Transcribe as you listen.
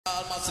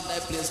All massive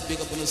life players,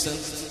 big up on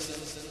yourself.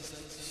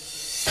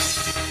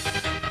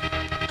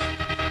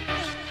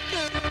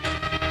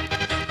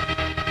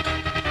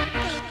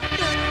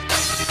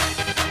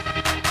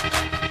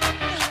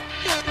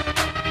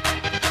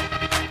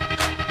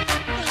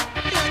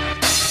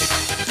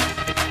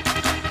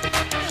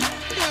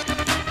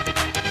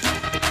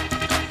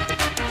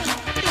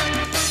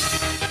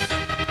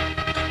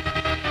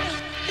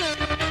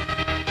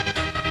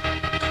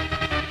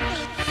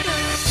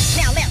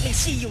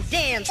 See you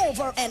dance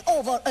over and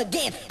over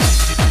again.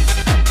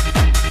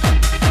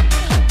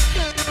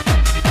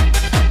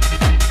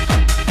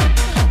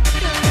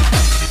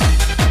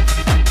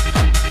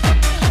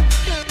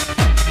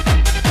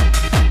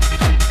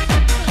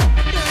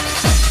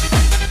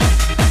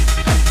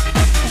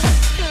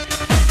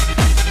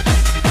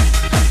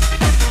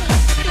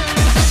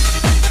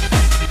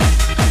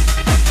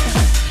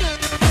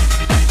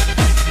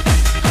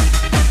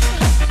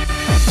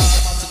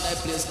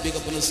 Big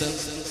up on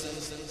yourself.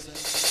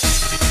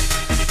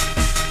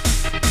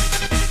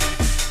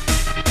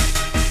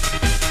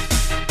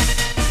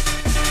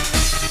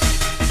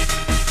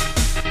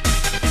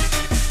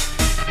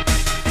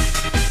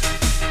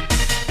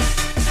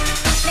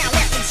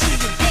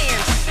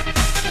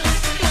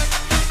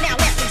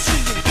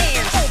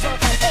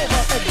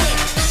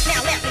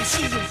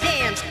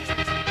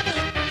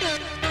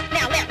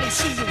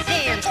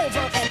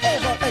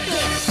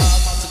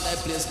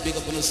 Big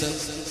up on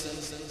yourself.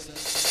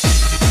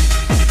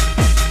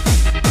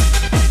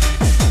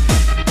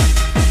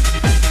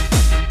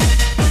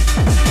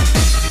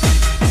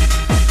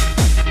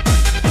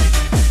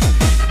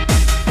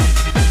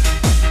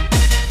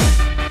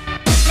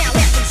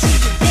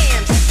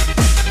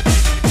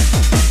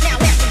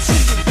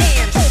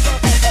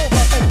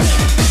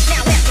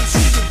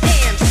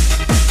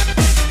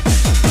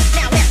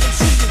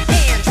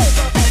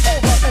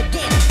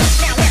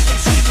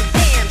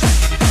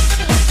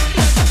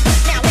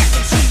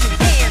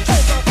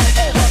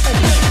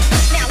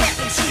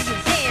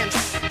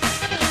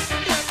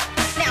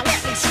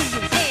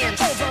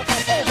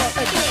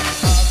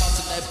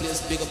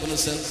 Big up on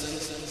yourself.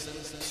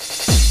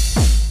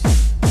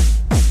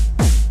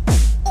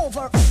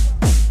 Over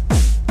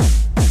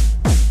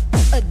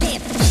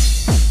again.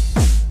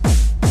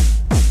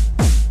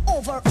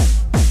 Over again.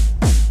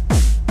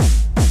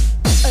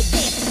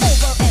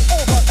 Over and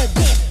over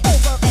again.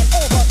 Over and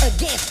over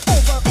again.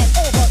 Over and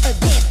over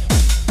again.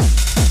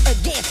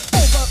 Again.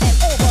 Over and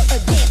over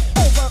again.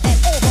 Over and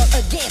over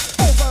again.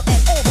 Over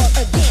and over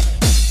again.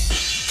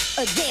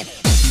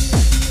 Again.